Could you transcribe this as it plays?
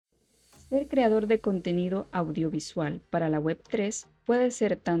Ser creador de contenido audiovisual para la Web3 puede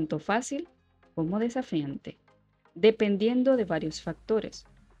ser tanto fácil como desafiante, dependiendo de varios factores.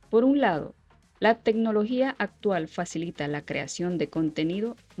 Por un lado, la tecnología actual facilita la creación de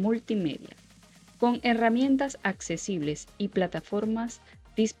contenido multimedia, con herramientas accesibles y plataformas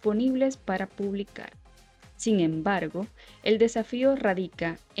disponibles para publicar. Sin embargo, el desafío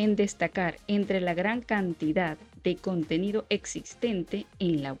radica en destacar entre la gran cantidad de contenido existente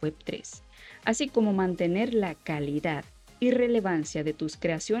en la Web3, así como mantener la calidad y relevancia de tus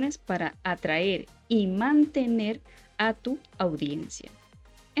creaciones para atraer y mantener a tu audiencia.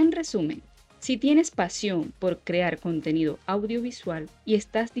 En resumen, si tienes pasión por crear contenido audiovisual y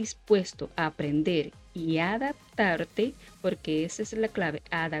estás dispuesto a aprender y adaptarte, porque esa es la clave,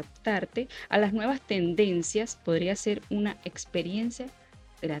 adaptarte a las nuevas tendencias, podría ser una experiencia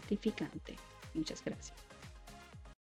gratificante. Muchas gracias.